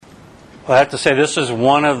Well, I have to say this is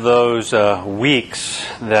one of those weeks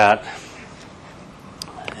that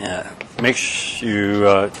makes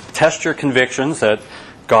you test your convictions that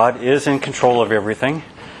God is in control of everything.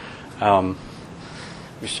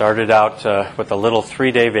 We started out with a little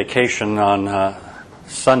 3-day vacation on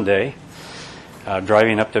Sunday,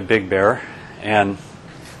 driving up to Big Bear, and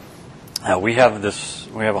we have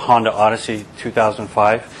a Honda Odyssey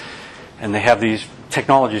 2005, and they have these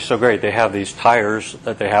technology so great. They have these tires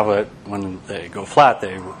that they have when they go flat,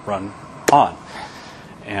 they run on.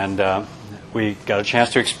 And we got a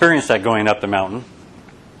chance to experience that going up the mountain.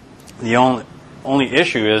 The only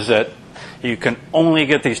issue is that you can only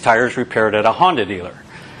get these tires repaired at a Honda dealer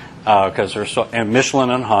because they're and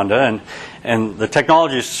Michelin and Honda, and the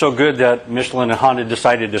technology is so good that Michelin and Honda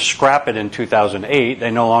decided to scrap it in 2008.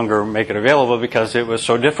 They no longer make it available because it was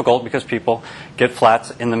so difficult because people get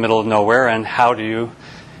flats in the middle of nowhere, and how do you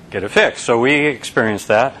get it fixed? So we experienced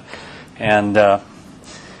that, and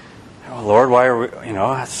Lord, why are we,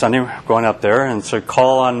 Sunday going up there, and so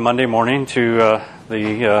call on Monday morning to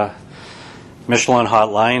the Michelin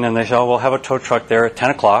hotline, and they say, we'll have a tow truck there at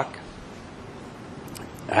 10 o'clock.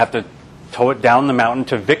 I have to tow it down the mountain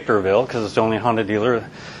to Victorville because it's the only Honda dealer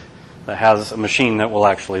that has a machine that will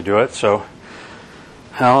actually do it. So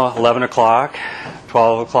 11 o'clock,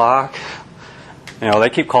 12 o'clock, they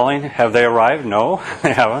keep calling. Have they arrived? No,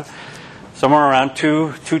 they haven't. Somewhere around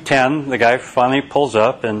 2:10, the guy finally pulls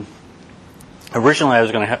up, and originally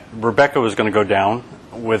Rebecca was going to go down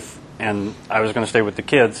and I was going to stay with the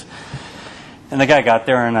kids. And the guy got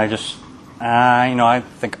there, and I just, I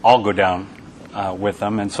think I'll go down with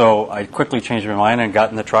them. And so I quickly changed my mind and got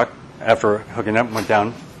in the truck after hooking up and went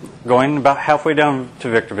down. Going about halfway down to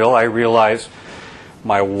Victorville, I realized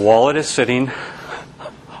my wallet is sitting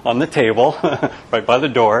on the table right by the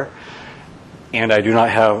door, and I do not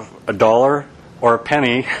have a dollar or a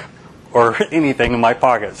penny or anything in my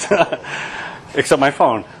pockets except my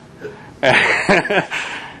phone.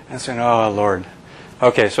 I said, oh, Lord.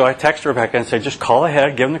 Okay, so I text Rebecca and say, just call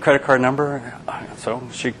ahead, give them the credit card number. So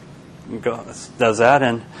she does that,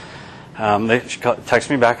 and she texts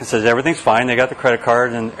me back and says, everything's fine. They got the credit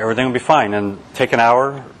card, and everything will be fine. And take an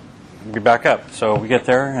hour, we'll be back up. So we get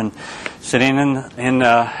there, and sitting in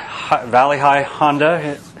Valley High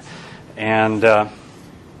Honda, and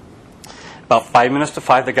about 5 minutes to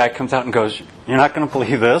 5, the guy comes out and goes, you're not going to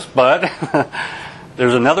believe this, but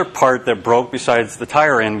there's another part that broke besides the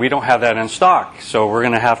tire, and we don't have that in stock. So we're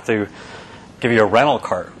going to have to give you a rental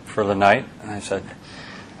car for the night. And I said,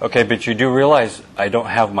 okay, but you do realize I don't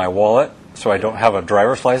have my wallet, so I don't have a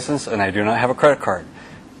driver's license, and I do not have a credit card.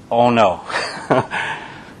 Oh, no.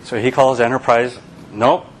 So he calls Enterprise.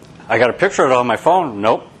 Nope. I got a picture of it on my phone.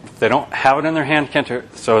 Nope. If they don't have it in their hand, can't do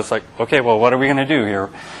it. So it's like, okay, well, what are we going to do here?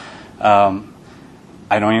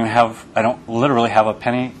 I don't literally have a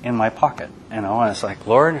penny in my pocket. And it's like,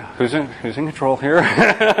 Lord, who's in control here?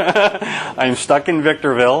 I'm stuck in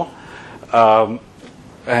Victorville. I'm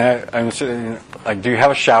sitting, like, do you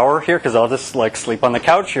have a shower here? Because I'll just sleep on the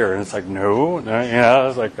couch here. And it's like, no.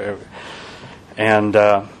 It's like, and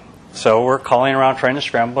so we're calling around, trying to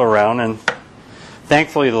scramble around, and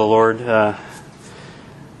thankfully the Lord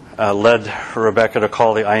led Rebecca to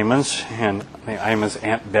call the Imans, and the Imans'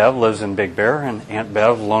 Aunt Bev lives in Big Bear, and Aunt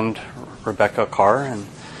Bev loaned Rebecca a car, and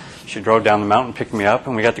she drove down the mountain, picked me up,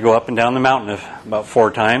 and we got to go up and down the mountain about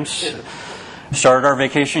 4 times. Started our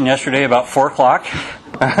vacation yesterday about 4 o'clock,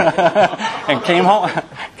 and came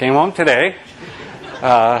home today.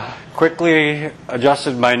 Quickly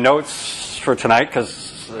adjusted my notes for tonight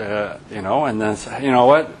because, and then, you know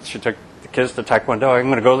what? She took the kids to Taekwondo. I'm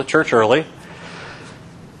going to go to the church early.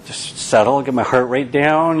 Just settle, get my heart rate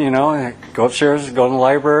down, go upstairs, go in the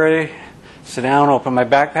library, sit down, open my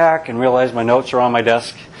backpack, and realize my notes are on my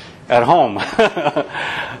desk at home.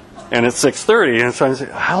 And it's 6:30, and so I said,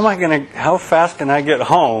 how fast can I get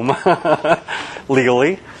home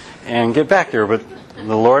legally and get back there? But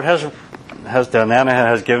the Lord has done that, and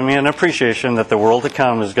has given me an appreciation that the world to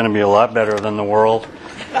come is going to be a lot better than the world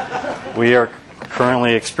we are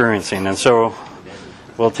currently experiencing. And so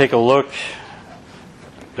we'll take a look,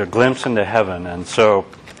 a glimpse into heaven. And so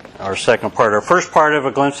our first part of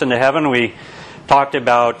A Glimpse into Heaven, we talked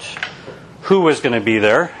about who was going to be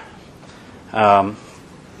there.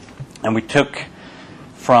 And we took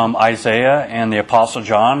from Isaiah and the Apostle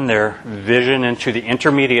John their vision into the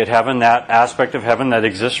intermediate heaven, that aspect of heaven that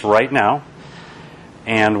exists right now.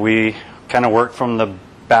 And we kind of worked from the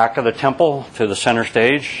back of the temple to the center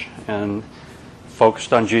stage and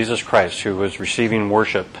focused on Jesus Christ, who was receiving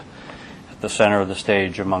worship at the center of the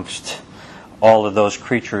stage amongst all of those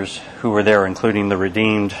creatures who were there, including the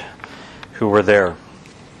redeemed who were there.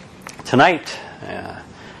 Tonight,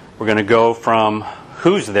 we're going to go from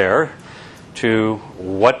who's there to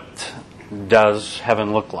what does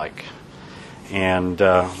heaven look like, and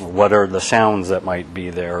what are the sounds that might be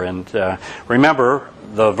there. And remember,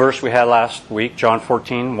 the verse we had last week, John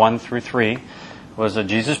 14, 1 through 3, was that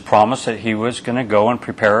Jesus promised that He was going to go and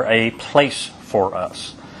prepare a place for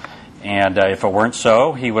us. And if it weren't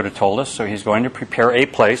so, He would have told us. So He's going to prepare a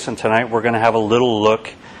place, and tonight we're going to have a little look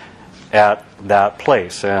at that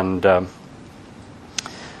place. And if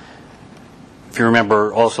you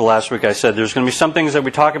remember, also last week I said there's going to be some things that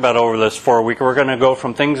we talk about over this 4 week. We're going to go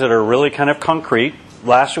from things that are really kind of concrete.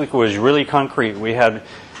 Last week was really concrete. We had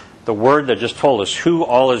the Word that just told us who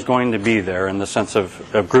all is going to be there in the sense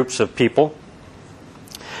of groups of people.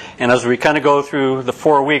 And as we kind of go through the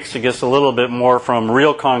 4 weeks, it gets a little bit more from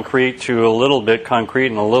real concrete to a little bit concrete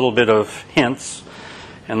and a little bit of hints.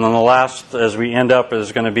 And then the last, as we end up,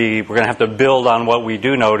 is going to be, we're going to have to build on what we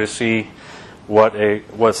do know to see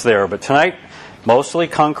what's there. But tonight, mostly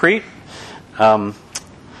concrete. 1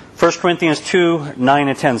 Corinthians 2, 9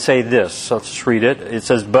 and 10 say this. So let's just read it. It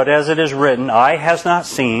says, "But as it is written, eye has not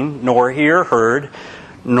seen, nor ear heard,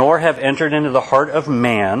 nor have entered into the heart of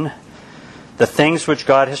man the things which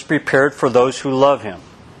God has prepared for those who love Him."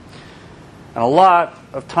 And a lot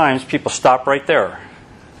of times people stop right there.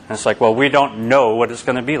 And it's like, well, we don't know what it's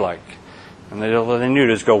going to be like. And all they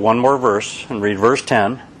do is go one more verse and read verse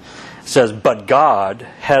 10. It says, "But God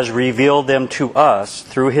has revealed them to us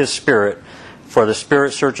through His Spirit, for the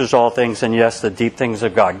Spirit searches all things, and yes, the deep things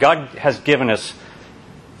of God." God has given us,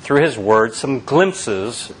 through His Word, some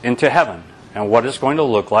glimpses into heaven and what it's going to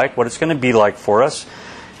look like, what it's going to be like for us.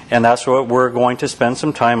 And that's what we're going to spend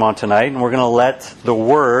some time on tonight. And we're going to let the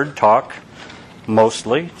Word talk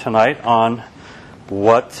mostly tonight on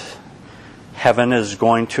what heaven is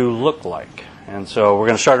going to look like. And so we're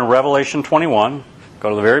going to start in Revelation 21.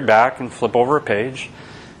 Go to the very back and flip over a page.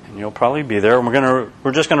 And you'll probably be there. And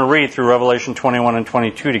we're just going to read through Revelation 21 and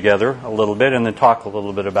 22 together a little bit and then talk a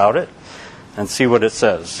little bit about it and see what it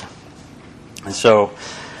says. And so,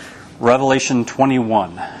 Revelation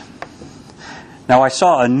 21. "Now I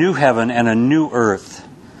saw a new heaven and a new earth,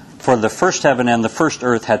 for the first heaven and the first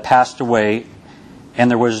earth had passed away, and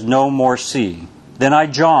there was no more sea. Then I,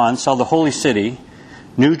 John, saw the holy city,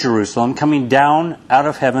 New Jerusalem, coming down out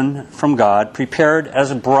of heaven from God, prepared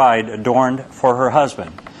as a bride adorned for her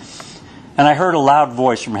husband. And I heard a loud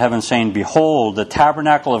voice from heaven saying, 'Behold, the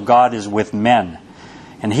tabernacle of God is with men,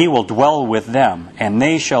 and He will dwell with them, and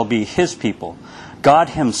they shall be His people. God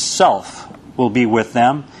Himself will be with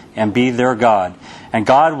them, and be their God. And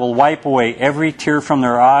God will wipe away every tear from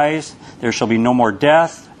their eyes. There shall be no more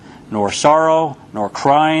death, nor sorrow, nor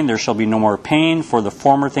crying. There shall be no more pain, for the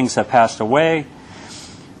former things have passed away.'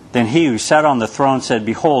 Then He who sat on the throne said,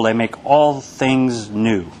 'Behold, I make all things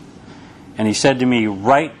new.' And He said to me,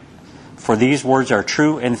 'Write, for these words are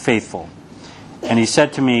true and faithful.' And He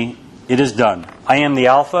said to me, 'It is done. I am the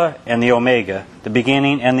Alpha and the Omega, the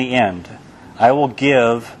beginning and the end. I will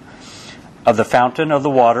give of the fountain of the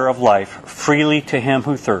water of life freely to him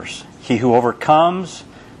who thirsts. He who overcomes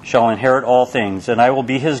shall inherit all things, and I will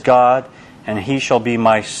be his God, and he shall be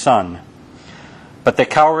my son. But the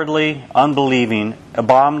cowardly, unbelieving,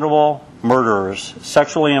 abominable, murderers,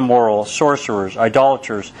 sexually immoral, sorcerers,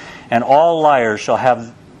 idolaters, and all liars shall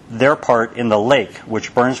have their part in the lake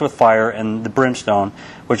which burns with fire and the brimstone,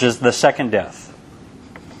 which is the second death."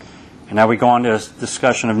 And now we go on to a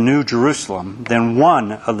discussion of New Jerusalem. "Then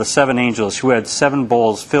one of the 7 angels who had 7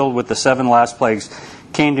 bowls filled with the 7 last plagues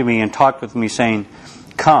came to me and talked with me, saying,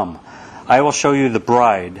 'Come, I will show you the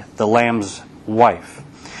bride, the Lamb's wife.'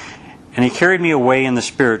 And he carried me away in the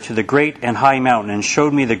Spirit to the great and high mountain and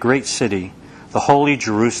showed me the great city, the holy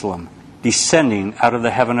Jerusalem, descending out of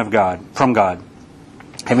the heaven of God, from God,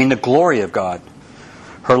 having the glory of God.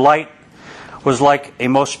 Her light was like a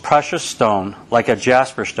most precious stone, like a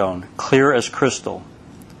jasper stone, clear as crystal.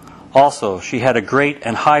 Also, she had a great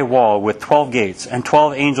and high wall with 12 gates, and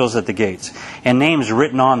 12 angels at the gates, and names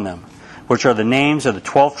written on them, which are the names of the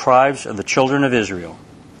 12 tribes of the children of Israel.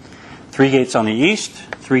 3 gates on the east,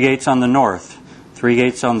 3 gates on the north, 3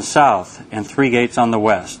 gates on the south, and 3 gates on the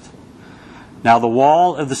west. Now the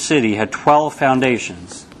wall of the city had 12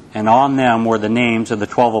 foundations, and on them were the names of the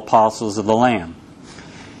 12 apostles of the Lamb.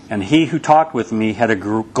 And he who talked with me had a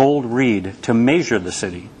gold reed to measure the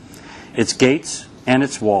city, its gates and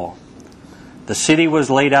its wall. The city was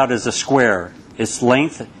laid out as a square. Its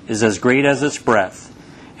length is as great as its breadth.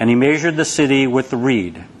 And he measured the city with the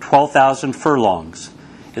reed, 12,000 furlongs.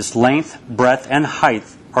 Its length, breadth, and height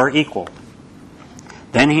are equal.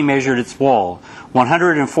 Then he measured its wall,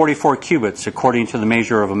 144 cubits according to the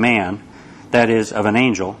measure of a man, that is, of an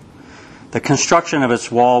angel. The construction of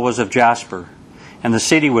its wall was of jasper, and the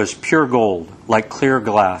city was pure gold, like clear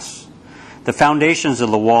glass. The foundations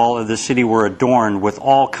of the wall of the city were adorned with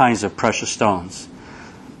all kinds of precious stones.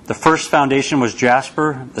 The first foundation was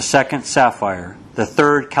jasper, the second sapphire, the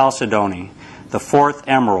third chalcedony, the fourth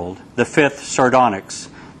emerald, the fifth sardonyx,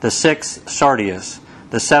 the sixth sardius,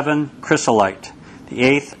 the seventh chrysolite, the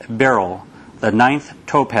eighth beryl, the ninth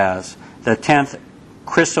topaz, the 10th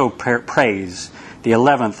chrysoprase, the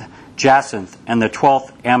 11th jacinth, and the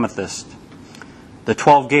 12th amethyst. The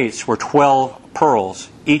 12 gates were 12 pearls.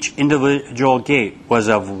 Each individual gate was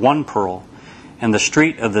of 1 pearl, and the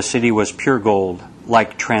street of the city was pure gold,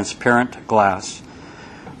 like transparent glass.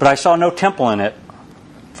 But I saw no temple in it,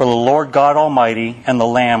 for the Lord God Almighty and the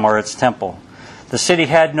Lamb are its temple. The city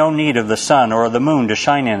had no need of the sun or of the moon to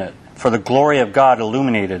shine in it, for the glory of God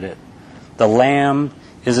illuminated it. The Lamb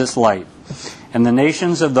is its light, and the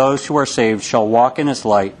nations of those who are saved shall walk in its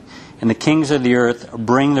light, and the kings of the earth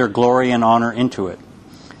bring their glory and honor into it.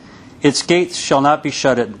 Its gates shall not be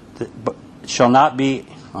shut at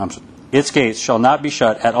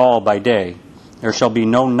all by day. There shall be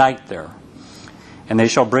no night there. And they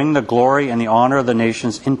shall bring the glory and the honor of the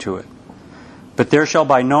nations into it. But there shall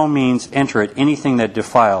by no means enter it anything that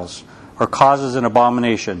defiles, or causes an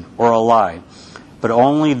abomination, or a lie, but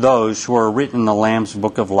only those who are written in the Lamb's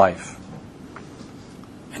book of life.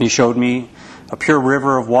 And he showed me a pure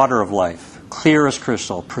river of water of life, clear as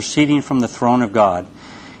crystal, proceeding from the throne of God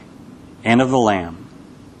and of the Lamb.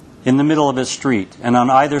 In the middle of its street, and on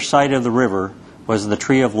either side of the river, was the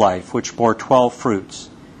tree of life, which bore 12 fruits,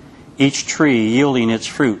 each tree yielding its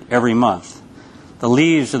fruit every month. The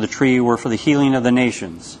leaves of the tree were for the healing of the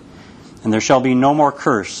nations. And there shall be no more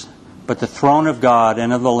curse, but the throne of God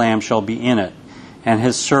and of the Lamb shall be in it, and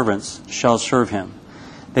his servants shall serve him.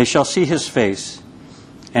 They shall see his face,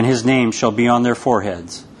 and his name shall be on their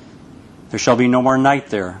foreheads. There shall be no more night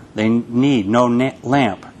there. They need no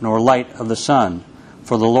lamp nor light of the sun,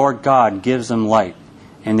 for the Lord God gives them light,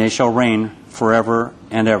 and they shall reign forever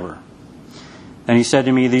and ever. Then he said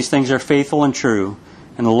to me, These things are faithful and true,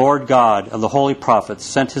 and the Lord God of the holy prophets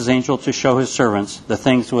sent his angel to show his servants the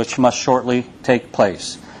things which must shortly take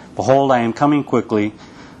place. Behold, I am coming quickly.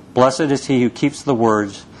 Blessed is he who keeps the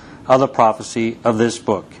words of the prophecy of this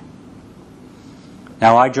book.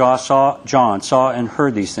 Now I, John, saw and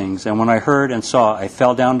heard these things, and when I heard and saw, I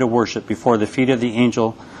fell down to worship before the feet of the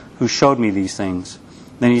angel who showed me these things.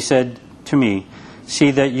 Then he said to me,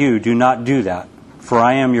 See that you do not do that, for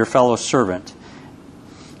I am your fellow servant,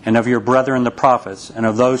 and of your brethren the prophets, and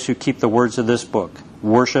of those who keep the words of this book.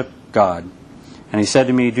 Worship God. And he said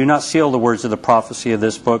to me, Do not seal the words of the prophecy of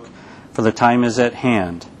this book, for the time is at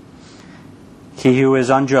hand. He who is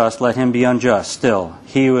unjust, let him be unjust still.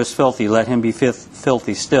 He who is filthy, let him be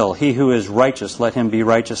filthy still. He who is righteous, let him be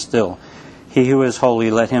righteous still. He who is holy,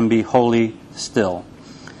 let him be holy still.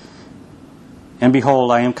 And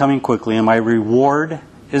behold, I am coming quickly, and my reward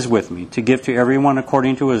is with me, to give to everyone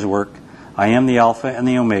according to his work. I am the Alpha and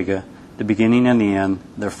the Omega, the beginning and the end,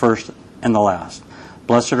 the first and the last.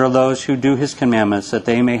 Blessed are those who do his commandments, that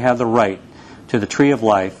they may have the right to the tree of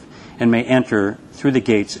life, and may enter through the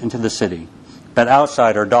gates into the city. But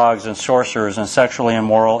outside are dogs and sorcerers and sexually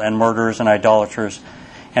immoral and murderers and idolaters,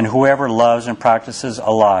 and whoever loves and practices a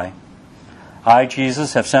lie. I,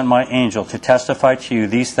 Jesus, have sent my angel to testify to you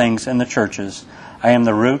these things in the churches. I am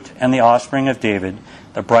the root and the offspring of David,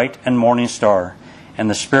 the bright and morning star. And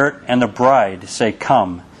the Spirit and the bride say,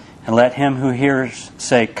 Come. And let him who hears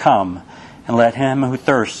say, Come. And let him who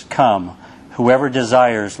thirsts come. Whoever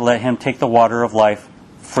desires, let him take the water of life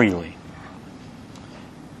freely.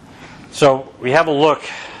 So we have a look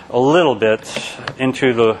a little bit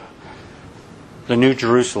into the New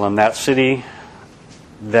Jerusalem, that city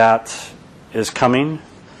that is coming,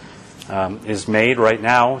 is made right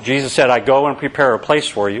now. Jesus said, I go and prepare a place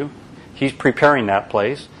for you. He's preparing that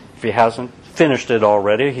place. If he hasn't finished it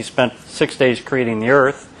already, he spent 6 days creating the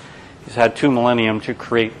earth. He's had 2 millennium to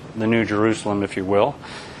create the New Jerusalem, if you will,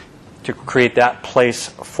 to create that place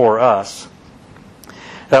for us.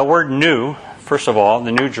 That word new, first of all,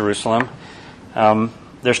 the New Jerusalem,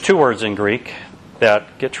 there's 2 words in Greek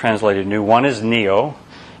that get translated new. One is neo,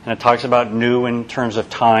 and it talks about new in terms of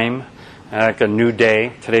time, like a new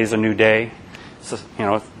day. Today's a new day. So,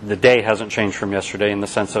 the day hasn't changed from yesterday in the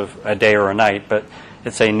sense of a day or a night, but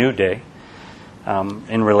it's a new day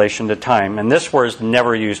in relation to time. And this word is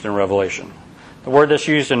never used in Revelation. The word that's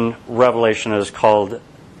used in Revelation is called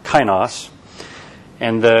kainos.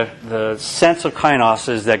 And the sense of kainos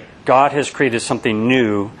is that God has created something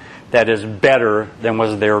new that is better than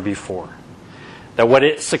was there before. That what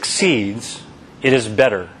it succeeds, it is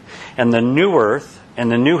better. And the new earth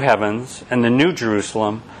and the new heavens and the new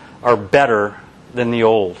Jerusalem are better than the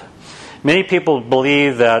old. Many people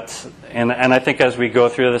believe that, and I think as we go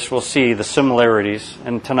through this, we'll see the similarities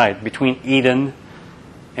tonight between Eden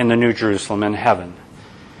and the new Jerusalem in heaven.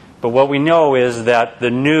 But what we know is that the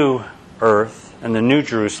new earth and the new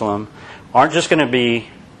Jerusalem aren't just going to be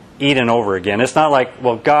Eden over again. It's not like,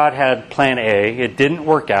 well, God had plan A, it didn't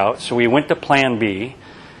work out, so we went to plan B,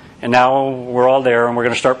 and now we're all there and we're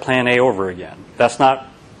going to start plan A over again. That's not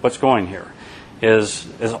what's going here. Has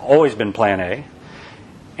always been plan A.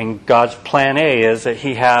 And God's plan A is that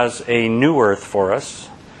He has a new earth for us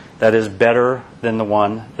that is better than the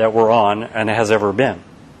one that we're on and has ever been.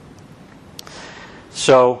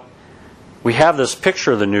 So we have this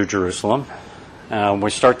picture of the New Jerusalem. We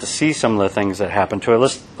start to see some of the things that happen to it.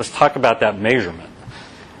 Let's talk about that measurement.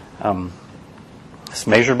 It's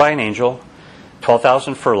measured by an angel,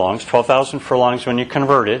 12,000 furlongs. 12,000 furlongs, when you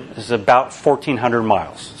convert it, is about 1,400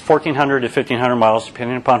 miles. It's 1,400 to 1,500 miles,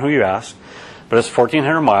 depending upon who you ask. But it's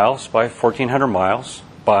 1,400 miles by 1,400 miles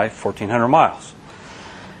by 1,400 miles.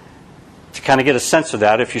 To kind of get a sense of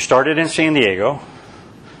that, if you started in San Diego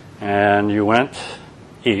and you went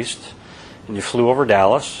east and you flew over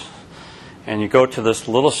Dallas and you go to this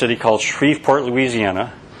little city called Shreveport,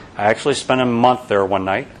 Louisiana. I actually spent a month there one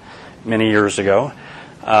night many years ago.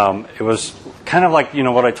 It was kind of like,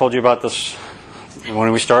 what I told you about this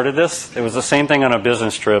when we started this. It was the same thing on a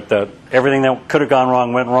business trip, that everything that could have gone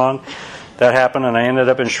wrong went wrong. That happened, and I ended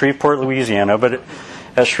up in Shreveport, Louisiana. But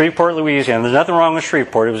at Shreveport, Louisiana, there's nothing wrong with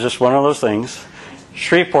Shreveport. It was just one of those things.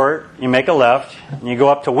 Shreveport, you make a left, and you go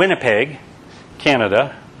up to Winnipeg,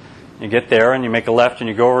 Canada. You get there, and you make a left, and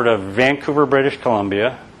you go over to Vancouver, British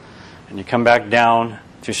Columbia, and you come back down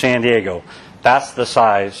to San Diego. That's the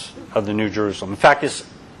size of the New Jerusalem. In fact, it's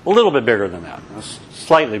a little bit bigger than that. It's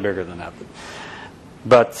slightly bigger than that.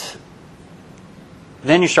 But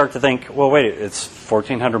then you start to think, well, wait, it's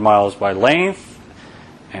 1,400 miles by length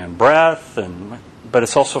and breadth, but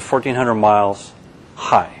it's also 1,400 miles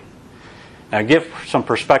high. Now, to give some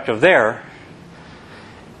perspective there,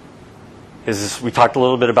 we talked a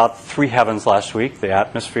little bit about the three heavens last week, the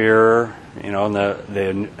atmosphere, and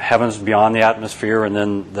the heavens beyond the atmosphere, and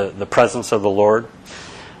then the presence of the Lord.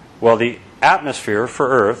 Well, the atmosphere for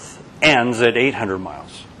Earth ends at 800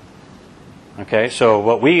 miles. Okay, so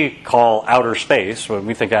what we call outer space, when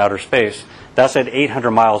we think of outer space, that's at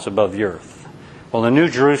 800 miles above the Earth. Well, the New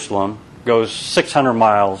Jerusalem goes 600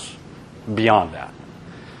 miles beyond that.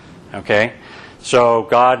 Okay, so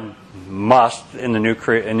God must, in the new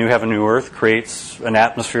heaven, new earth, creates an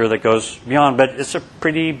atmosphere that goes beyond, but it's a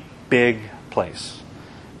pretty big place,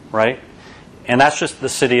 right? And that's just the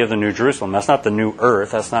city of the New Jerusalem. That's not the new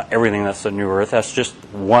earth. That's not everything that's the new earth. That's just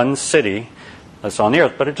one city that's on the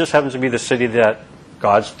earth, but it just happens to be the city that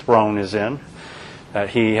God's throne is in, that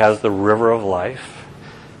He has the river of life,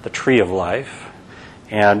 the tree of life,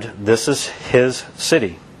 and this is His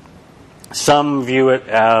city. Some view it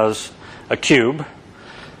as a cube.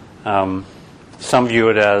 Some view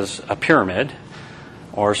it as a pyramid,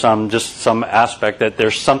 or some aspect that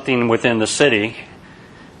there's something within the city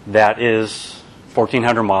that is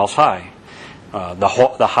 1,400 miles high.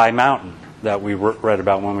 The high mountain that we read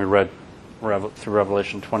about when we read through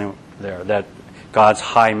Revelation 20 there, that God's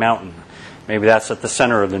high mountain. Maybe that's at the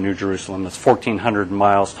center of the New Jerusalem. It's 1,400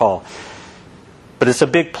 miles tall. But it's a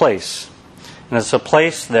big place. And it's a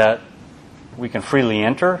place that we can freely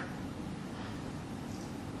enter,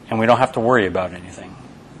 and we don't have to worry about anything.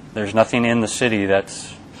 There's nothing in the city that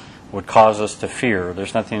would cause us to fear.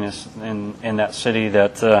 There's nothing in that city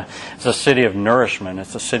that it's a city of nourishment.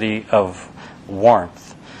 It's a city of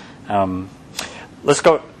warmth. Let's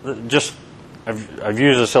go. I've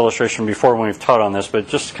used this illustration before when we've taught on this, but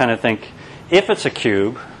just kind of think, if it's a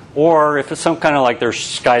cube, or if it's some kind of like there's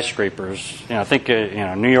skyscrapers. Think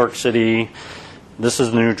New York City. This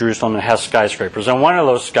is the New Jerusalem that has skyscrapers. And one of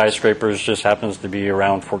those skyscrapers just happens to be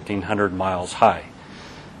around 1,400 miles high.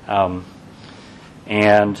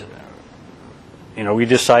 We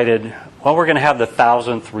decided, well, we're going to have the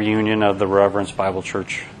 1,000th reunion of the Reverence Bible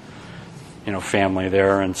Church, family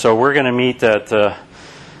there. And so we're going to meet at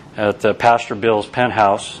Pastor Bill's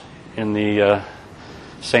penthouse in the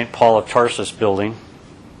St. Paul of Tarsus building.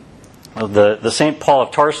 The St. Paul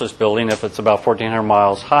of Tarsus building, if it's about 1,400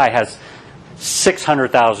 miles high, has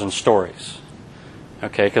 600,000 stories.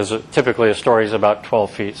 Okay, because typically a story is about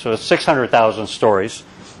 12 feet. So it's 600,000 stories.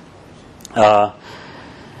 And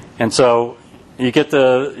so you get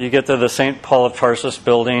to the St. Paul of Tarsus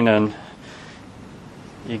building, and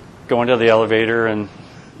you go into the elevator and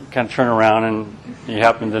kind of turn around, and you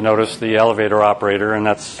happen to notice the elevator operator, and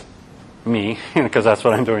that's me, because that's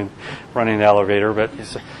what I'm doing, running the elevator. But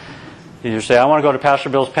you say, I want to go to Pastor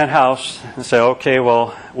Bill's penthouse, and say, okay, well,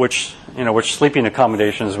 which sleeping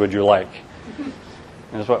accommodations would you like?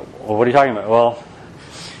 And well, what are you talking about? Well,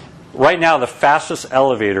 right now the fastest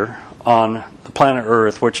elevator on the planet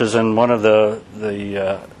Earth, which is in one of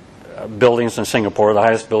the buildings in Singapore, the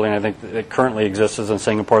highest building I think that currently exists is in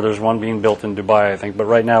Singapore. There's one being built in Dubai, I think, but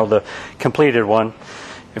right now the completed one,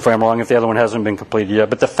 if I'm wrong, if the other one hasn't been completed yet,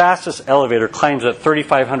 but the fastest elevator climbs at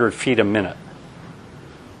 3,500 feet a minute.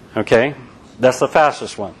 Okay? That's the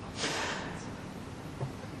fastest one.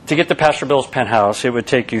 To get to Pastor Bill's penthouse, it would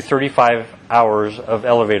take you 35 hours of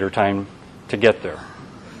elevator time to get there.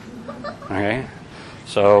 Okay?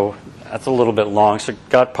 So that's a little bit long. So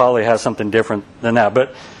God probably has something different than that.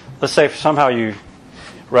 But let's say somehow you,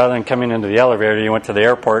 rather than coming into the elevator, you went to the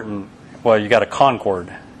airport and, well, you got a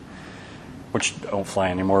Concorde, which don't fly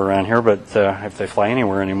anymore around here, but if they fly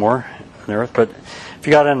anywhere anymore on Earth. But if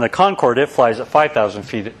you got in the Concorde, it flies at 5,000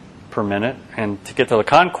 feet per minute. And to get to the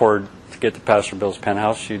Concorde, to get to Pastor Bill's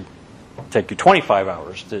penthouse, you'd take you 25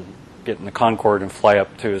 hours to get in the Concorde and fly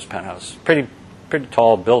up to his penthouse. Pretty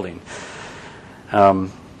tall building.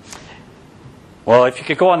 Well, if you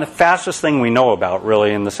could go on the fastest thing we know about,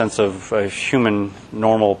 really, in the sense of human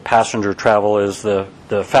normal passenger travel, is the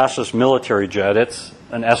fastest military jet. It's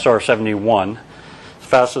an SR-71. The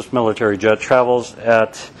fastest military jet travels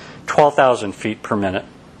at 12,000 feet per minute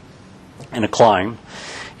in a climb.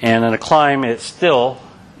 And in a climb, it still,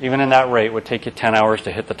 even in that rate, would take you 10 hours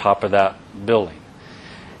to hit the top of that building.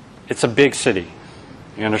 It's a big city.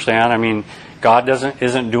 You understand? I mean, God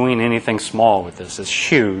isn't doing anything small with this. It's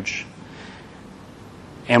huge.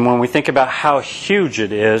 And when we think about how huge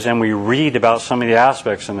it is, and we read about some of the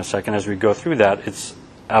aspects in a second as we go through that, it's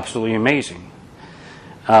absolutely amazing.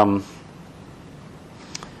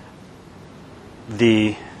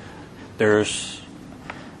 There's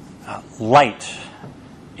light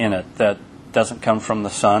in it that doesn't come from the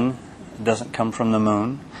sun, doesn't come from the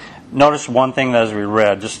moon. Notice one thing that as we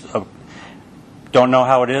read, don't know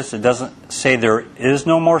how it is. It doesn't say there is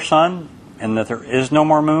no more sun and that there is no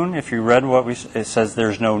more moon. If you read it says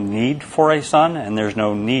there's no need for a sun and there's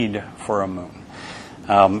no need for a moon.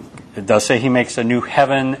 It does say he makes a new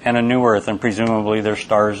heaven and a new earth, and presumably there's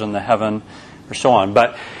stars in the heaven or so on.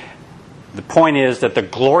 But the point is that the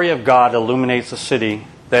glory of God illuminates the city,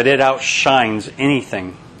 that it outshines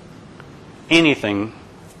anything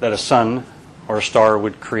that a sun or a star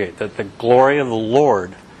would create. That the glory of the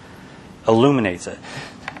Lord illuminates it.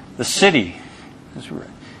 The city,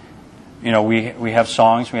 we have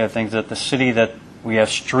songs, we have things that the city, that we have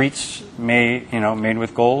streets made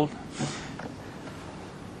with gold.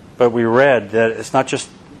 But we read that it's not just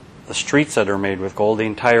the streets that are made with gold, the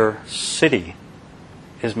entire city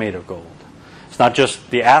is made of gold. It's not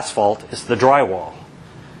just the asphalt, it's the drywall.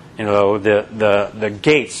 The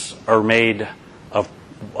gates are made of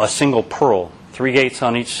a single pearl, 3 gates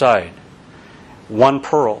on each side. 1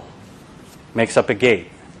 pearl makes up a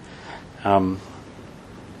gate.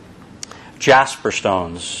 Jasper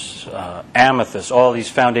stones, amethyst, all these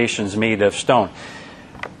foundations made of stone.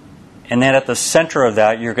 And then at the center of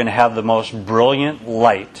that, you're going to have the most brilliant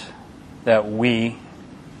light that we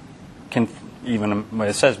can even,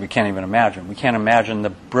 it says we can't even imagine. We can't imagine the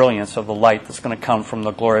brilliance of the light that's going to come from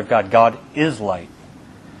the glory of God. God is light.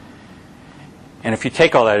 And if you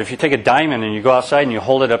take all that, if you take a diamond and you go outside and you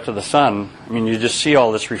hold it up to the sun, I mean, you just see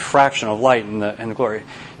all this refraction of light and the glory.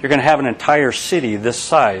 You're going to have an entire city this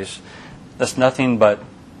size that's nothing but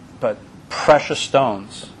precious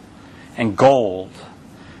stones and gold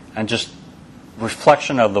and just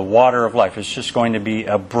reflection of the water of life. It's just going to be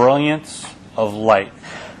a brilliance of light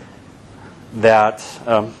that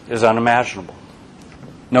is unimaginable.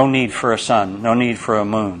 No need for a sun, no need for a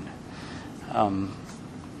moon.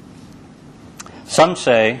 Some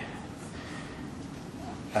say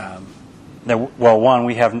that, well, one,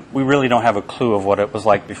 we really don't have a clue of what it was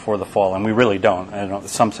like before the fall, and we really don't.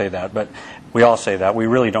 Some say that, but we all say that. We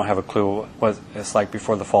really don't have a clue what it's like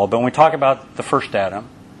before the fall. But when we talk about the first Adam,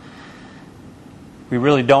 we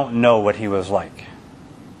really don't know what he was like.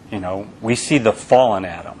 We see the fallen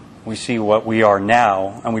Adam. We see what we are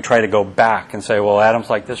now, and we try to go back and say, well, Adam's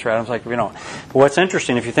like this or Adam's like, But what's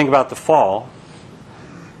interesting, if you think about the fall,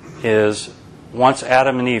 is once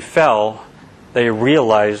Adam and Eve fell, they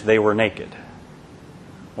realized they were naked.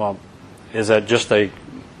 Well, is that just they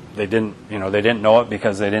didn't know it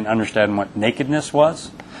because they didn't understand what nakedness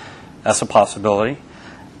was? That's a possibility.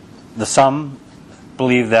 Some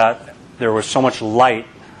believe that there was so much light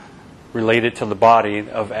related to the body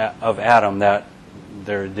of Adam that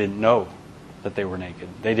they didn't know that they were naked.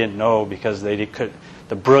 They didn't know because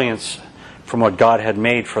the brilliance from what God had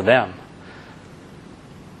made for them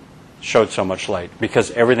showed so much light.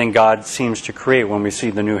 Because everything God seems to create when we see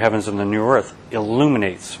the new heavens and the new earth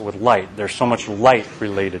illuminates with light. There's so much light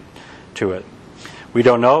related to it. We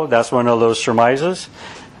don't know. That's one of those surmises.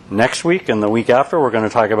 Next week and the week after, we're going to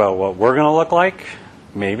talk about what we're going to look like,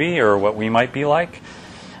 maybe, or what we might be like.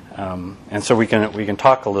 And so we can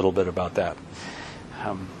talk a little bit about that.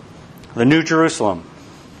 The New Jerusalem.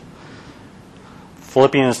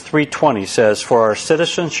 Philippians 3:20 says, "For our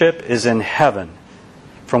citizenship is in heaven,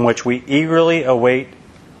 from which we eagerly await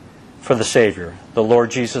for the Savior, the Lord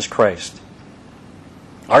Jesus Christ."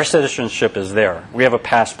 Our citizenship is there. We have a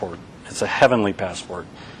passport. It's a heavenly passport.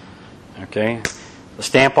 Okay? The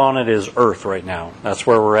stamp on it is earth right now. That's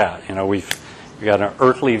where we're at. We've got an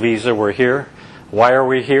earthly visa. We're here. Why are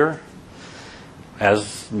we here?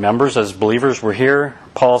 As members, as believers, we're here,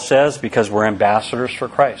 Paul says, because we're ambassadors for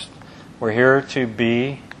Christ. We're here to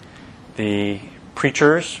be the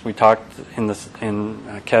preachers. We talked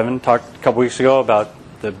Kevin talked a couple weeks ago about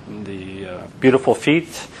the beautiful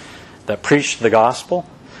feet that preach the gospel.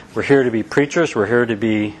 We're here to be preachers. We're here to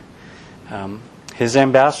be His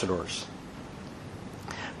ambassadors.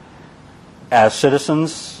 As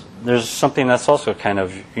citizens, there's something that's also kind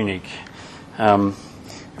of unique.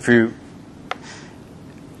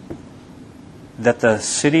 That the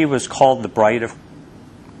city was called the bride of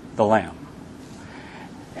the Lamb.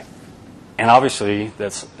 And obviously,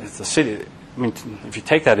 it's the city. I mean, if you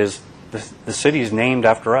take that as the city is named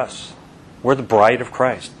after us. We're the bride of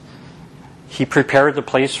Christ. He prepared the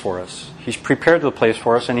place for us. He's prepared the place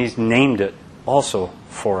for us, and He's named it also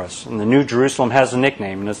for us. And the New Jerusalem has a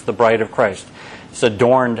nickname, and it's the bride of Christ. It's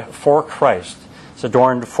adorned for Christ. It's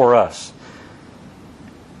adorned for us.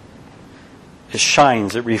 It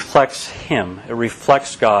shines. It reflects Him. It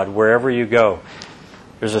reflects God wherever you go.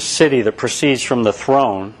 There's a city that proceeds from the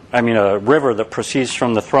throne. A river that proceeds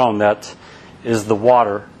from the throne that is the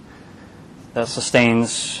water that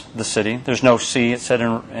sustains the city. There's no sea. It said,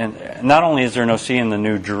 and not only is there no sea in the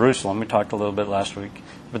New Jerusalem, we talked a little bit last week,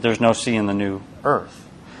 but there's no sea in the new earth.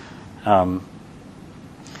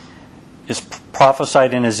 It's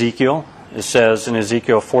prophesied in Ezekiel. It says in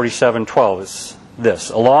Ezekiel 47:12, it's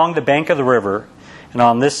this: "Along the bank of the river, and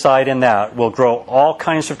on this side and that, will grow all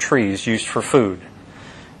kinds of trees used for food."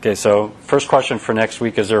 Okay, so first question for next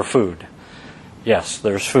week, is there food? Yes,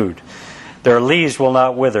 there's food. "Their leaves will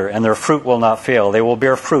not wither, and their fruit will not fail. They will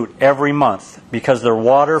bear fruit every month, because their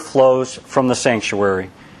water flows from the sanctuary.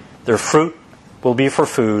 Their fruit will be for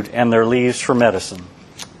food, and their leaves for medicine."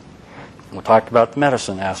 We'll talk about the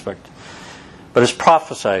medicine aspect. But it's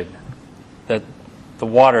prophesied that the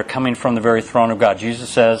water coming from the very throne of God. Jesus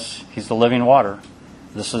says He's the living water.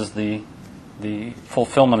 This is the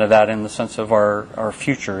fulfillment of that in the sense of our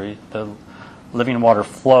future. The living water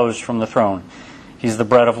flows from the throne. He's the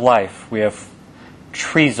bread of life. We have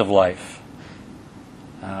trees of life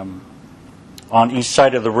on each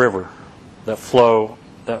side of the river that flow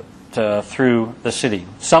through the city.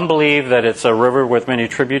 Some believe that it's a river with many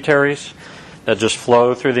tributaries that just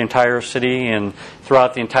flow through the entire city, and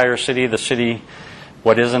throughout the entire city,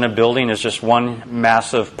 what isn't a building is just one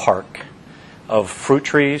massive park of fruit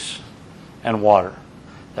trees and water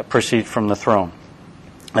that proceed from the throne.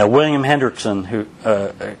 Now, William Hendrickson,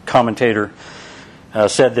 a commentator,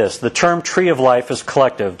 said this: "The term tree of life is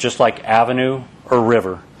collective, just like avenue or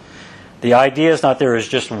river. The idea is not there is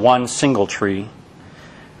just one single tree.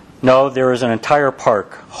 No, there is an entire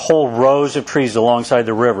park, whole rows of trees alongside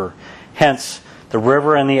the river. Hence, the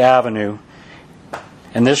river and the avenue,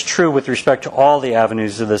 and this is true with respect to all the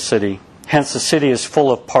avenues of the city. Hence, the city is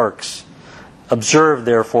full of parks. Observe,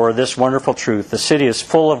 therefore, this wonderful truth. The city is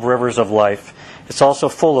full of rivers of life. It's also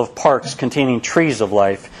full of parks containing trees of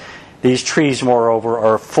life. These trees, moreover,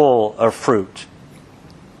 are full of fruit."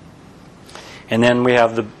 And then we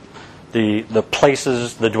have the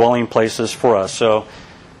places, the dwelling places for us. So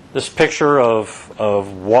this picture of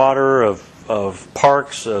water, of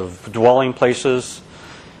parks, of dwelling places,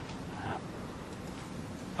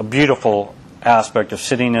 a beautiful aspect of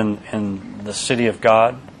sitting in the city of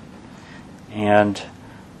God and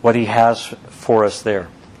what He has for us there.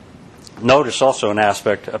 Notice also an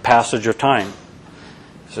aspect, a passage of time.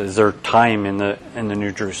 So is there time in the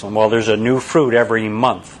New Jerusalem? Well, there's a new fruit every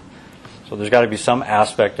month. So there's got to be some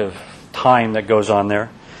aspect of time that goes on there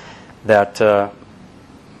that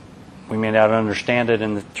we may not understand it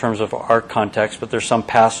in terms of our context, but there's some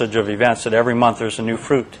passage of events that every month there's a new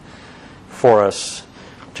fruit for us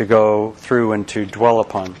to go through and to dwell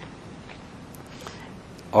upon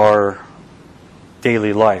our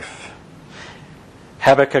daily life.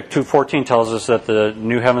 Habakkuk 2:14 tells us that the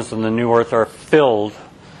new heavens and the new earth are filled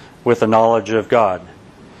with the knowledge of God.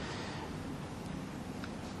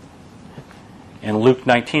 And Luke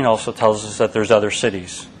 19 also tells us that there's other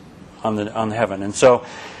cities on the heaven. And so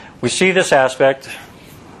we see this aspect.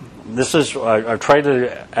 This is, I've tried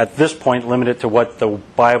to, at this point, limit it to what the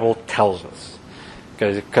Bible tells us.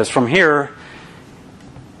 Because from here,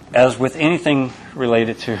 as with anything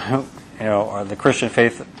related to the Christian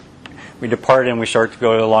faith, we depart and we start to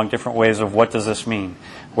go along different ways of what does this mean?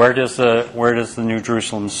 Where does the New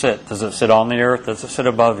Jerusalem sit? Does it sit on the earth? Does it sit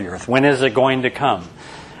above the earth? When is it going to come?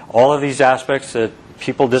 All of these aspects that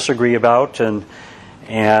people disagree about, and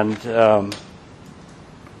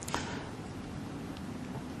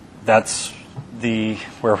that's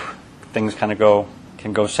where things kind of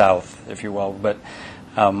can go south, if you will. But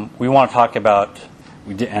we want to talk about,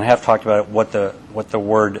 and have talked about what the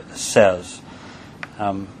Word says.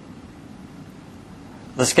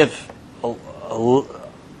 Let's give a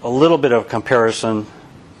little bit of comparison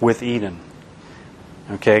with Eden.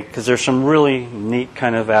 Okay, because there's some really neat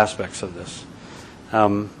kind of aspects of this.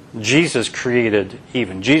 Jesus created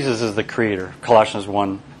Eden. Jesus is the creator. Colossians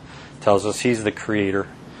 1 tells us He's the creator.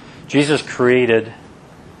 Jesus created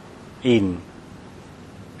Eden.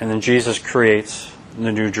 And then Jesus creates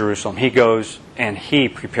the New Jerusalem. He goes and He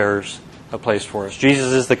prepares a place for us.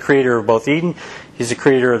 Jesus is the creator of both Eden. He's the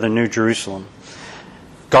creator of the New Jerusalem.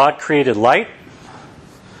 God created light.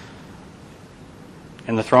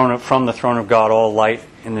 And from the throne of God, all light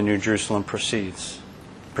in the New Jerusalem proceeds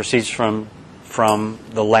from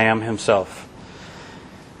the Lamb Himself.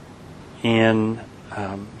 In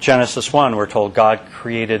Genesis 1, we're told God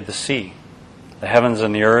created the sea, the heavens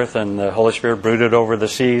and the earth, and the Holy Spirit brooded over the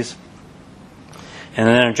seas. And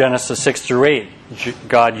then in Genesis 6 through 8,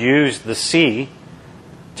 God used the sea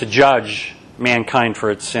to judge mankind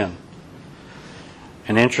for its sin.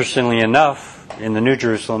 And interestingly enough, in the New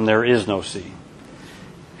Jerusalem, there is no sea.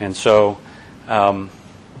 And so the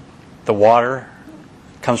water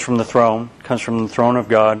comes from the throne of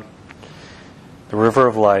God, the river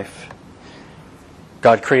of life.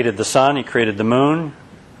 God created the sun, He created the moon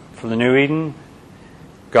for the New Eden.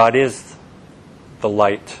 God is the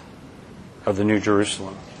light of the New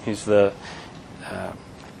Jerusalem. He's there's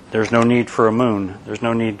no need for a moon. There's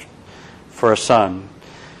no need for a sun.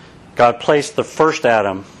 God placed the first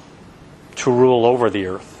Adam to rule over the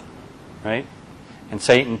earth, right? And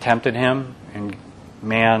Satan tempted him, and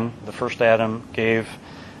man, the first Adam, gave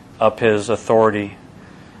up his authority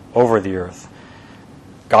over the earth.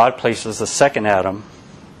 God places the second Adam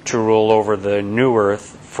to rule over the new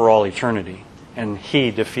earth for all eternity, and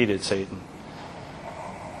He defeated Satan.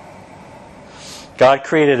 God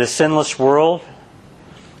created a sinless world,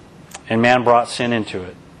 and man brought sin into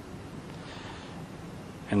it.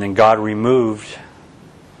 And then God removed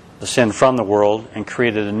the sin from the world and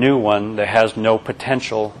created a new one that has no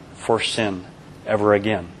potential for sin ever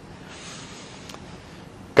again.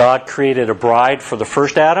 God created a bride for the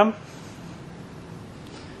first Adam.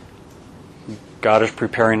 God is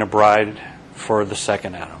preparing a bride for the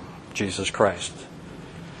second Adam, Jesus Christ.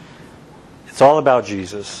 It's all about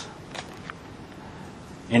Jesus.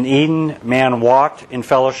 In Eden, man walked in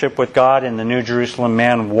fellowship with God. In the New Jerusalem,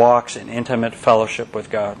 man walks in intimate fellowship with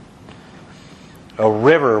God. A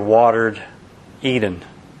river watered Eden.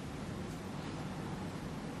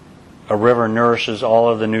 A river nourishes all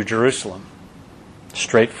of the New Jerusalem,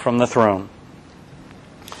 straight from the throne.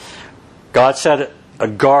 God set a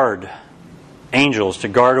guard, angels, to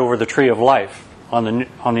guard over the tree of life on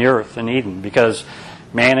the earth in Eden, because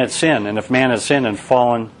man had sinned, and if man had sinned and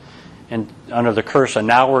fallen under the curse, and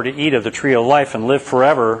now were to eat of the tree of life and live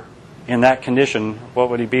forever in that condition, what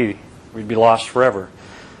would he be? We'd be lost forever.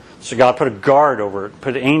 So God put a guard over it,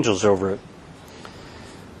 put angels over it.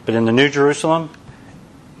 But in the New Jerusalem,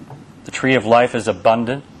 the tree of life is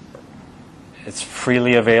abundant. It's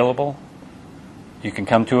freely available. You can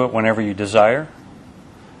come to it whenever you desire.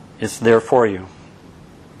 It's there for you.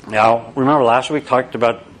 Now, remember last week talked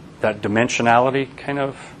about that dimensionality kind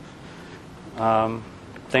of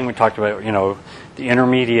thing. We talked about, the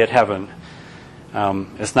intermediate heaven.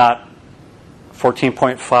 It's not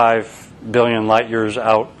 14.5 billion light years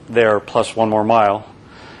out there plus one more mile,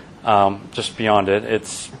 just beyond it.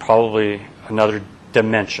 It's probably another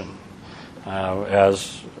dimension,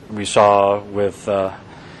 as we saw with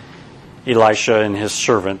Elisha and his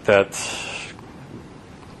servant, that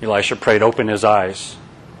Elisha prayed, "Open his eyes,"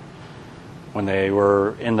 when they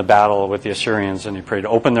were in the battle with the Assyrians, and he prayed,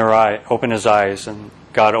 open his eyes, and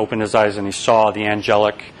God opened his eyes, and he saw the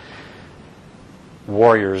angelic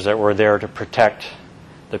warriors that were there to protect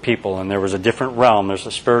the people. And there was a different realm. There's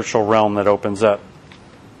a spiritual realm that opens up.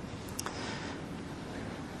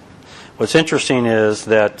 what's interesting is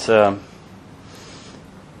that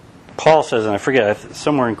Paul says, and I forget,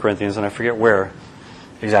 somewhere in Corinthians, and I forget where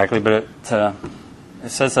exactly, but it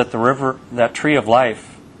says that the river, that tree of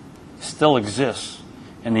life, still exists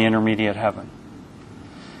in the intermediate heaven.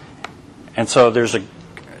 And so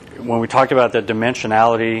when we talked about the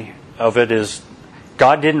dimensionality of it, is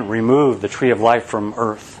God didn't remove the tree of life from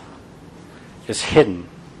earth. It's hidden.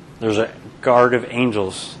 There's a guard of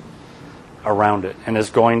angels around it, and it's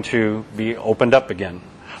going to be opened up again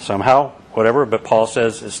somehow, whatever. But Paul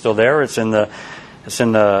says it's still there. It's in the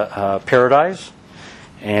paradise,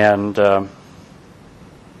 and don't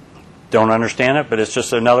understand it, but it's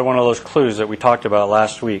just another one of those clues that we talked about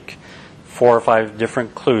last week. 4 or 5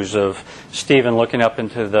 different clues of Stephen looking up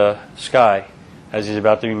into the sky as he's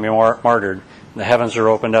about to be martyred. The heavens are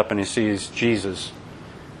opened up and he sees Jesus.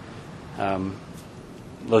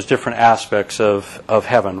 Those different aspects of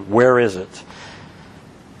heaven. Where is it?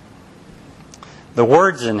 The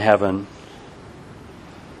words in heaven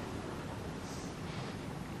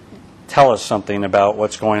tell us something about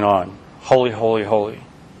what's going on. Holy, holy, holy.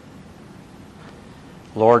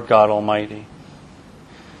 Lord God Almighty.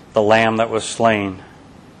 The Lamb that was slain.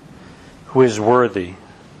 Who is worthy.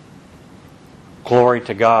 Glory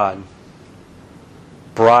to God.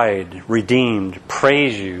 Bride, redeemed,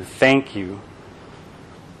 praise you, thank you.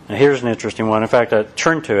 And here's an interesting one. In fact, I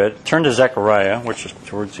turn to Zechariah, which is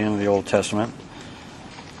towards the end of the Old Testament.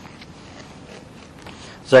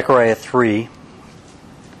 Zechariah 3.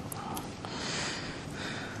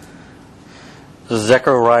 This is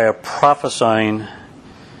Zechariah prophesying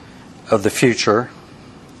of the future,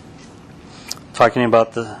 talking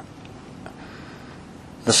about the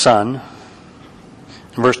Son.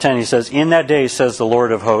 In verse 10 he says, "In that day, says the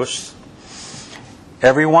Lord of hosts,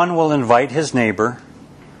 everyone will invite his neighbor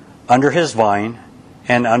under his vine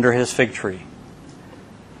and under his fig tree."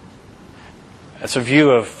 It's a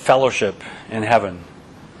view of fellowship in heaven,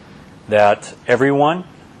 that everyone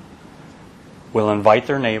will invite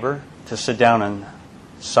their neighbor to sit down and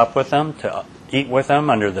sup with them, to eat with them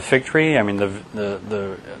under the fig tree. I mean,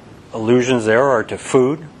 the allusions there are to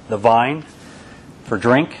food, the vine for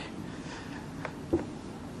drink,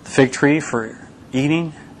 the fig tree for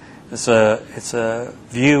eating. It's a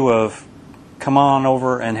view of come on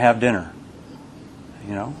over and have dinner.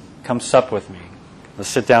 You know, come sup with me. Let's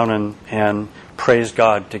sit down and praise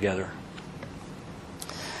God together.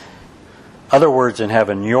 Other words in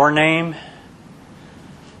heaven: your name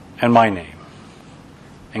and my name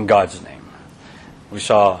and God's name. We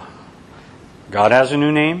saw God has a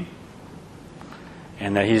new name,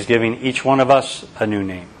 and that He's giving each one of us a new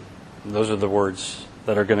name. And those are the words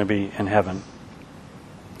that are going to be in heaven.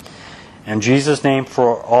 And Jesus' name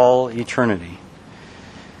for all eternity,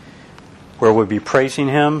 where we'll be praising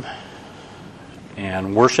Him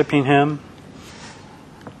and worshiping Him.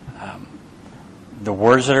 The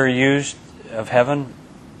words that are used of heaven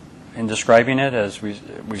in describing it, as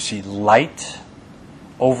we see light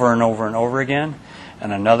over and over and over again.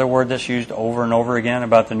 And another word that's used over and over again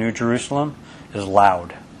about the New Jerusalem is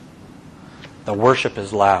loud. The worship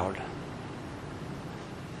is loud.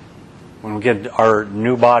 When we get our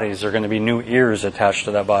new bodies, there are going to be new ears attached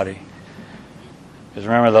to that body. Because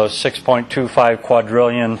remember those 6.25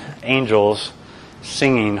 quadrillion angels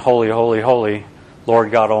singing, "Holy, holy, holy,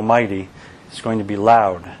 Lord God Almighty." It's going to be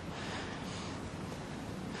loud.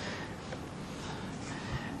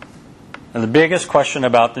 And the biggest question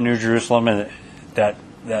about the New Jerusalem, and that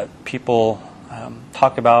people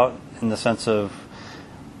talk about in the sense of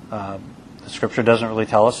the Scripture doesn't really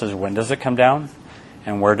tell us, is when does it come down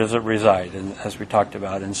and where does it reside, and as we talked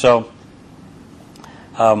about. And so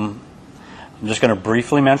I'm just going to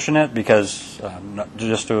briefly mention it because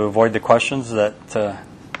just to avoid the questions that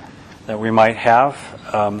we might have.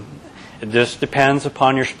 It just depends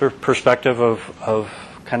upon your perspective of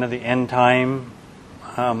kind of the end time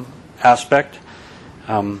aspect.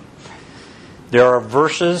 There are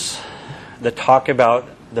verses that talk about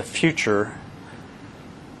the future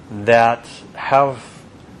that have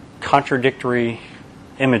contradictory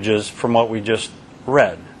images from what we just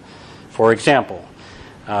read. For example,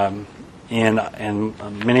 in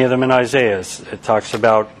many of them in Isaiah, it talks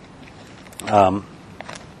about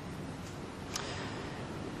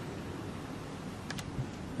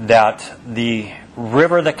that the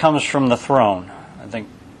river that comes from the throne, I think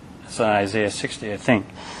it's in Isaiah 60, I think,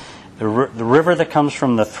 the river that comes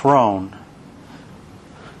from the throne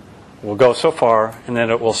will go so far, and then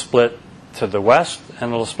it will split to the west,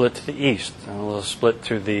 and it will split to the east, and it will split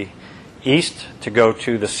to the east to go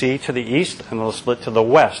to the sea to the east, and it will split to the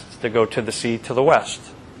west to go to the sea to the west.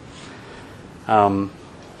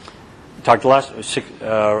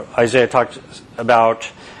 Isaiah talked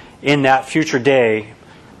about in that future day,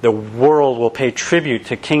 the world will pay tribute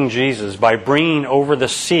to King Jesus by bringing over the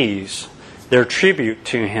seas their tribute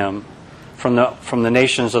to him from the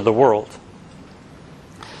nations of the world.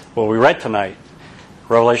 Well, we read tonight,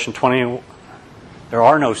 Revelation 20, there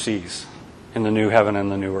are no seas in the new heaven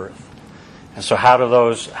and the new earth. And so how do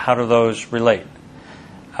those relate?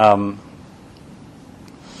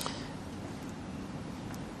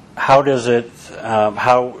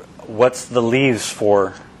 What's the leaves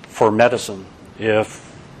for medicine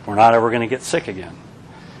if we're not ever going to get sick again?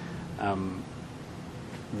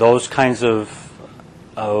 Those kinds of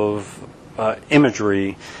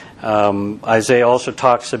imagery. Isaiah also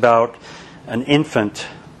talks about an infant,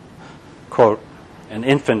 quote, an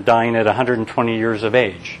infant dying at 120 years of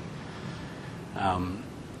age.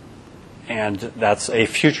 And that's a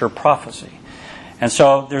future prophecy. And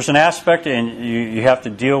so there's an aspect, and you have to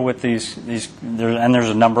deal with these and there's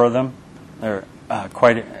a number of them. They're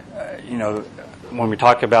quite, when we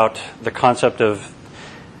talk about the concept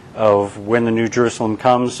of when the New Jerusalem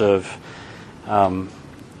comes, of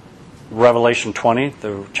Revelation 20,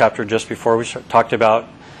 the chapter just before we talked about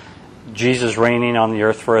Jesus reigning on the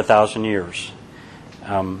earth for 1,000 years.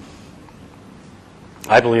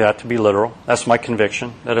 I believe that to be literal. That's my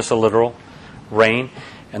conviction, that it's a literal reign.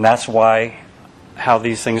 And that's how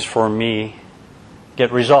these things for me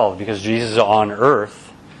get resolved. Because Jesus is on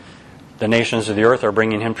earth, the nations of the earth are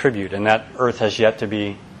bringing him tribute. And that earth has yet to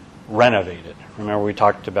be renovated. Remember we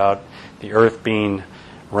talked about the earth being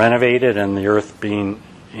renovated and the earth being,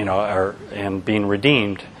 and being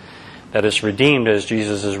redeemed. That is redeemed as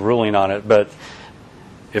Jesus is ruling on it. But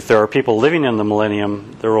if there are people living in the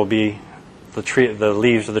millennium, there will be the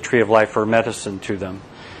leaves of the tree of life for medicine to them.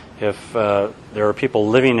 If there are people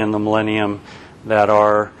living in the millennium that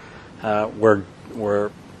are where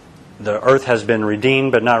the earth has been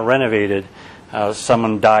redeemed but not renovated,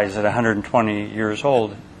 someone dies at 120 years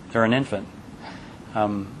old, they're an infant.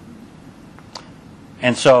 And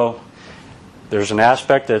so there's an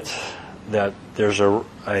aspect that there's a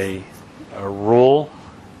rule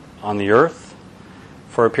on the earth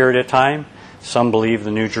for a period of time. Some believe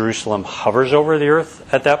the New Jerusalem hovers over the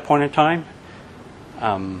earth at that point in time.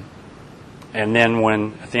 And then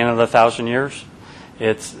when, at the end of the 1,000 years,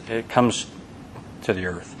 it comes to the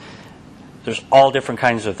earth. There's all different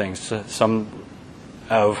kinds of things. Some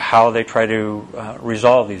of how they try to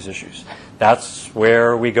resolve these issues. That's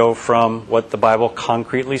where we go from what the Bible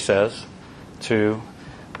concretely says to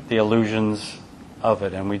the illusions of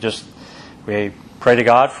it. And we pray to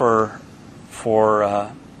God for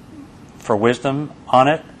wisdom on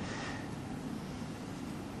it.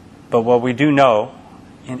 But what we do know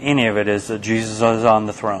in any of it is that Jesus is on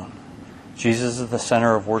the throne. Jesus is the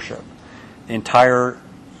center of worship. The entire,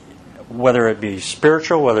 whether it be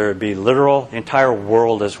spiritual, whether it be literal, the entire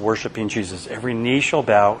world is worshiping Jesus. Every knee shall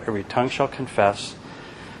bow, every tongue shall confess.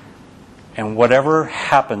 And whatever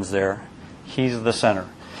happens there, he's the center.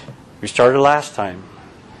 We started last time.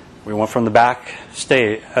 We went from the back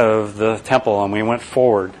state of the temple and we went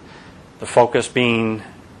forward. The focus being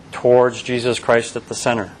towards Jesus Christ at the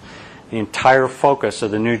center. The entire focus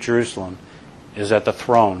of the New Jerusalem is at the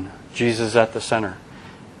throne. Jesus at the center.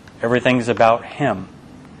 Everything's about him.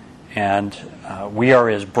 And we are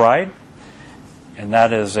his bride. And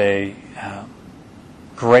that is a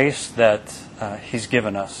grace that he's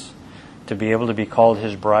given us to be able to be called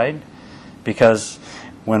his bride. Because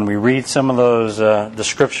when we read some of those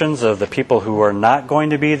descriptions of the people who are not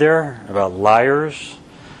going to be there, about liars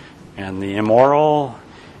and the immoral,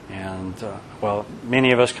 and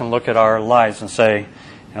many of us can look at our lives and say,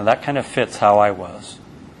 that kind of fits how I was.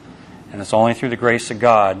 And it's only through the grace of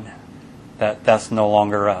God that that's no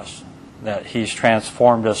longer us. That he's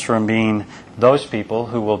transformed us from being those people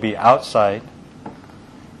who will be outside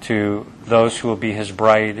to those who will be his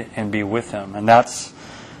bride and be with him. And that's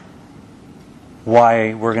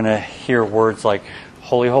why we're going to hear words like,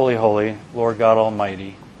 Holy, holy, holy, Lord God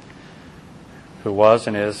Almighty, who was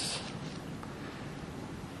and is.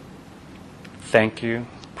 Thank you,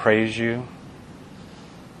 praise you.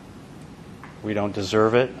 We don't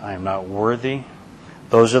deserve it. I am not worthy.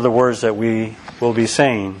 Those are the words that we will be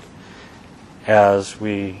saying as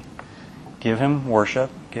we give him worship,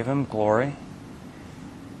 give him glory.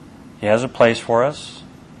 He has a place for us.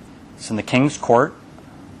 It's in the king's court.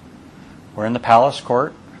 We're in the palace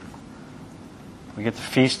court. We get to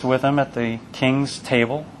feast with him at the king's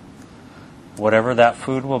table, whatever that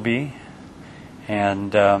food will be.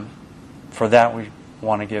 And for that we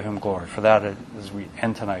want to give him glory. For that, as we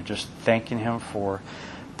end tonight, just thanking him for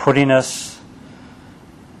putting us,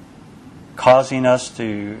 causing us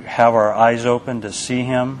to have our eyes open to see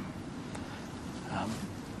Him,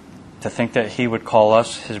 to think that He would call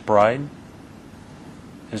us His bride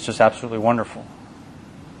is just absolutely wonderful.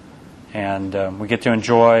 And we get to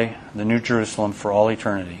enjoy the New Jerusalem for all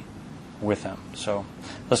eternity with Him. So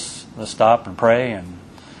let's stop and pray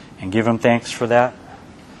and give Him thanks for that.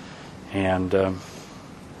 And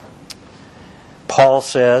Paul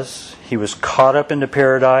says he was caught up into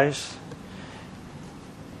paradise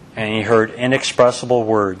and he heard inexpressible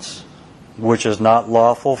words, which is not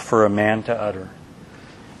lawful for a man to utter.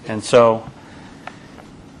 And so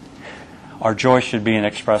our joy should be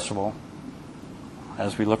inexpressible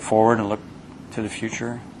as we look forward and look to the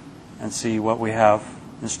future and see what we have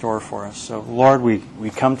in store for us. So, Lord, we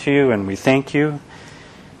come to You and we thank You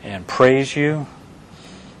and praise You.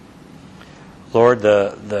 Lord,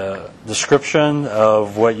 the description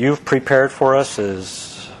of what You've prepared for us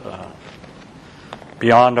is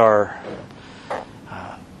beyond our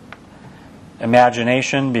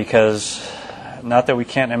imagination, because not that we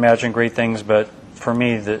can't imagine great things, but for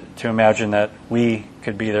me to imagine that we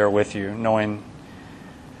could be there with You, knowing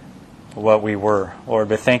what we were. Lord,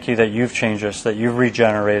 but thank You that You've changed us, that You've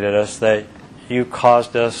regenerated us, that You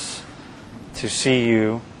caused us to see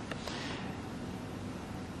You.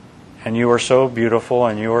 And You are so beautiful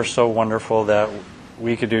and You are so wonderful that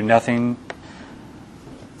we could do nothing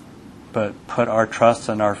but put our trust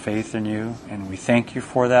and our faith in You. And we thank You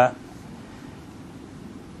for that.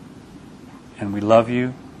 And we love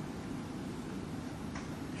You.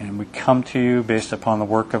 And we come to You based upon the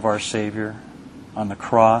work of our Savior on the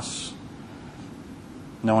cross,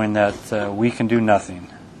 knowing that we can do nothing.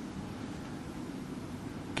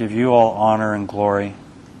 Give You all honor and glory.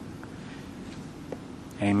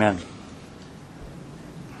 Amen.